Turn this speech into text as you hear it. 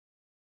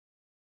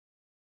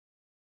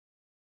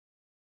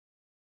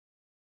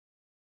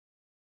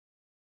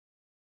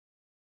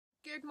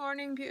Good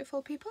morning,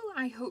 beautiful people.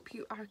 I hope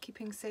you are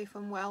keeping safe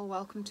and well.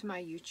 Welcome to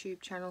my YouTube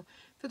channel.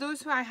 For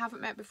those who I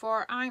haven't met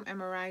before, I'm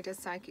Emma Ryder,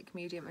 psychic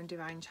medium and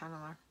divine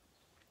channeler.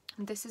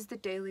 And this is the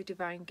daily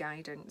divine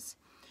guidance.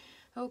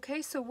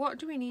 Okay, so what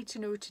do we need to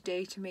know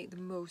today to make the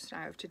most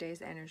out of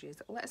today's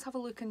energies? Let's have a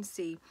look and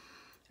see.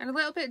 And a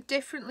little bit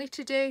differently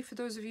today, for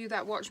those of you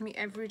that watch me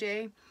every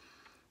day,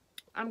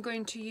 I'm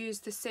going to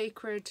use the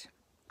Sacred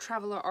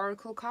Traveler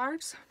Oracle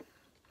cards.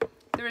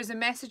 There is a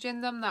message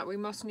in them that we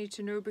must need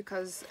to know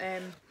because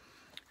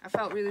I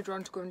felt really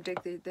drawn to go and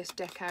dig this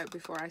deck out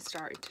before I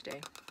started today.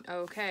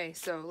 Okay,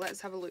 so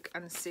let's have a look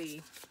and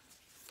see.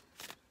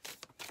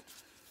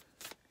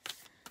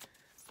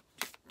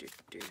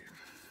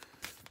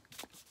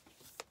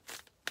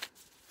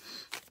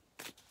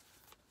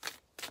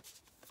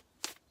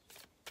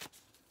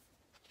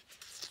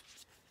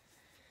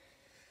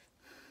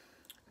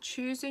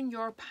 Choosing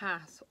your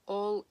path,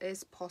 all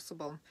is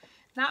possible.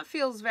 That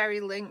feels very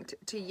linked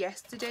to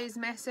yesterday's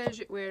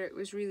message, where it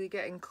was really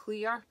getting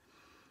clear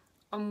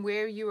on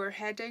where you were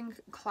heading,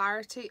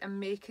 clarity, and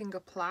making a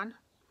plan.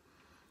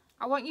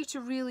 I want you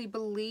to really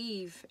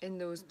believe in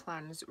those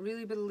plans,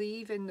 really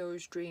believe in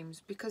those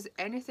dreams, because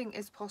anything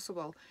is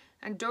possible.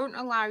 And don't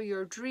allow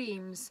your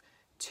dreams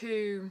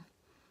to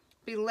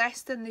be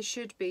less than they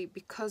should be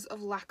because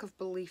of lack of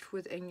belief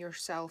within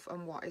yourself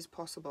and what is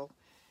possible.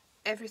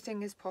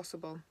 Everything is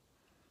possible.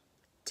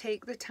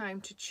 Take the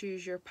time to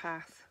choose your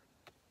path.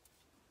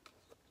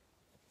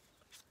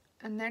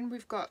 And then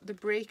we've got the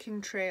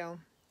breaking trail.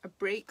 A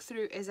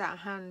breakthrough is at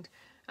hand.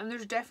 And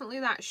there's definitely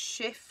that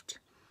shift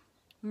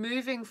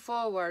moving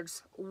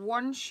forwards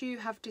once you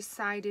have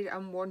decided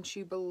and once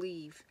you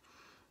believe.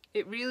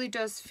 It really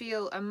does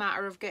feel a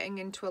matter of getting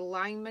into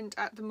alignment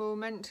at the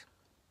moment.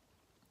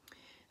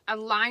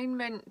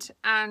 Alignment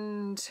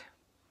and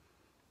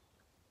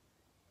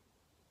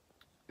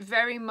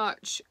very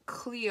much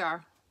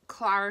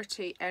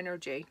clarity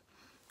energy,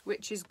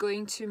 which is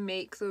going to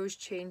make those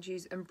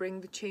changes and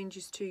bring the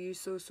changes to you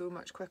so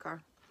much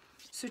quicker.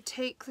 So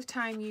take the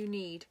time you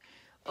need.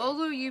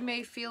 Although you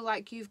may feel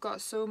like you've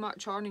got so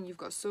much on and you've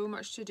got so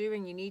much to do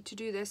and you need to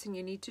do this and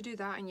you need to do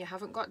that and you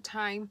haven't got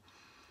time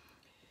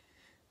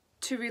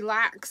to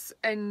relax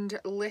and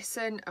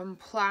listen and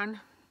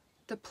plan.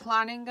 The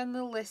planning and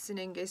the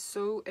listening is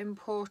so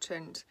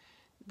important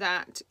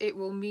that it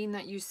will mean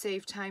that you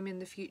save time in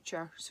the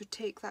future. So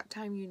take that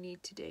time you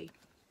need today.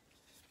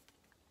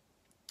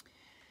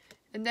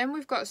 And then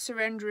we've got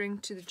surrendering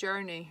to the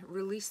journey,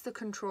 release the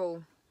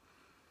control.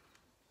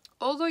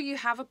 Although you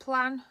have a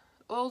plan,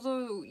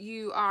 although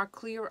you are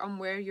clear on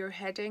where you're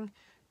heading,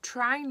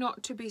 try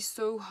not to be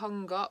so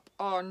hung up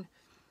on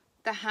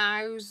the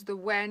hows, the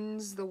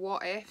whens, the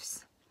what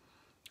ifs.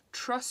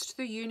 Trust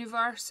the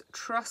universe,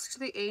 trust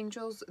the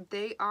angels.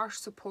 They are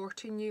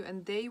supporting you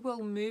and they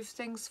will move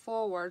things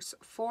forwards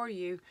for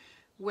you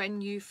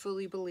when you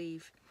fully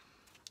believe.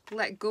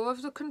 Let go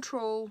of the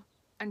control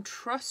and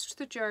trust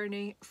the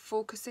journey,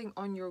 focusing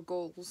on your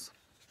goals.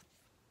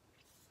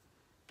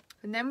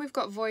 And then we've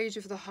got Voyage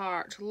of the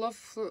Heart.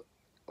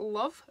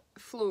 Love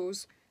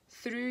flows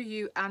through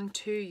you and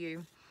to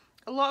you.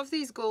 A lot of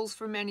these goals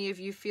for many of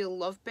you feel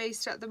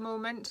love-based at the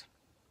moment.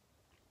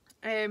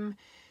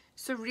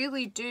 So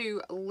really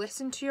do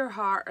listen to your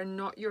heart and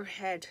not your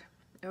head,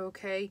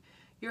 okay?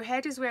 Your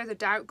head is where the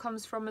doubt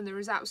comes from, and there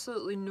is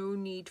absolutely no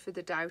need for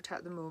the doubt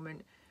at the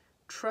moment.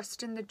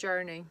 Trust in the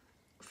journey.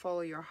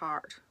 Follow your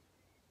heart.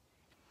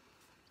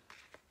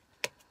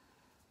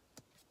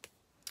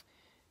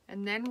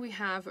 And then we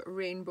have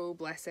rainbow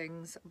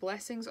blessings.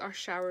 Blessings are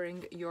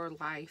showering your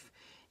life.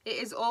 It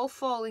is all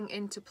falling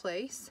into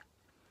place,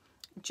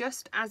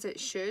 just as it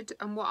should.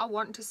 And what I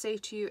want to say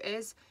to you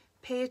is,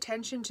 pay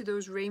attention to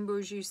those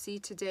rainbows you see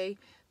today,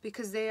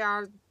 because they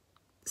are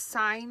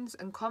signs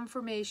and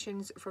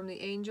confirmations from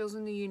the angels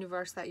in the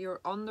universe that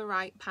you're on the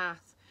right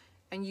path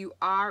and you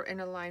are in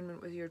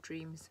alignment with your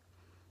dreams.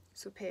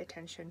 So pay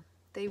attention.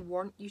 They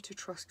want you to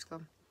trust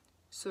them.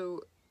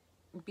 So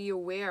be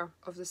aware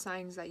of the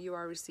signs that you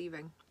are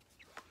receiving.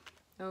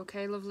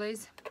 Okay,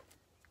 lovelies?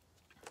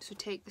 So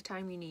take the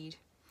time you need.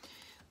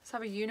 Let's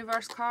have a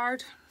universe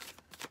card.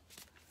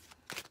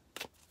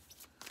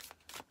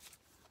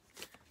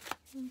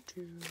 1,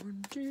 2,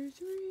 1, 2,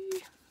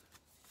 3.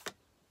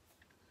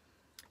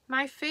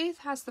 My faith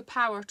has the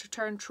power to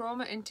turn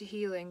trauma into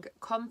healing,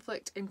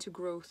 conflict into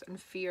growth,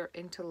 and fear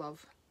into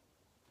love.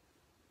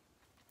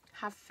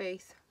 Have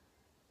faith.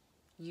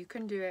 You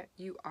can do it.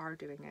 You are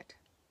doing it.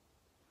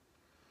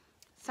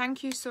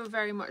 Thank you so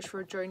very much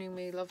for joining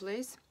me,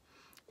 lovelies.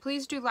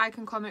 Please do like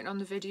and comment on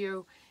the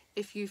video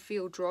if you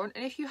feel drawn.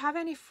 And if you have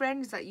any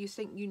friends that you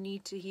think you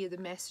need to hear the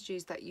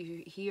messages that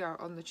you hear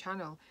on the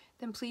channel,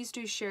 then please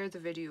do share the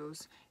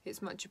videos.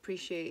 It's much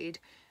appreciated.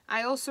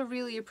 I also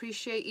really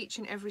appreciate each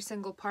and every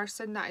single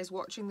person that is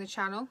watching the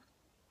channel.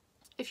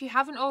 If you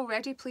haven't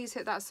already, please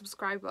hit that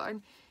subscribe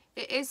button.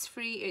 It is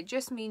free. It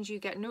just means you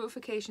get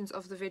notifications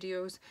of the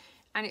videos,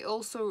 and it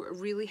also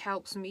really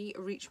helps me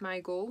reach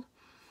my goal.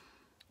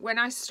 When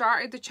I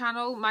started the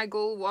channel, my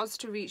goal was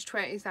to reach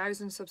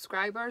 20,000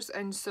 subscribers,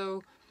 and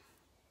so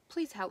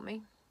please help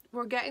me.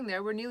 We're getting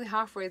there. We're nearly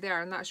halfway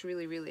there, and that's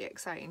really, really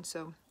exciting.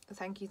 So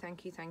thank you,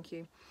 thank you, thank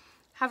you.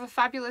 Have a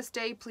fabulous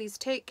day. Please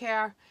take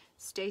care.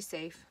 Stay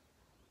safe.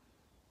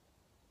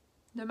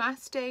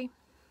 Namaste.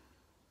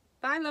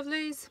 Bye,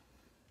 lovelies.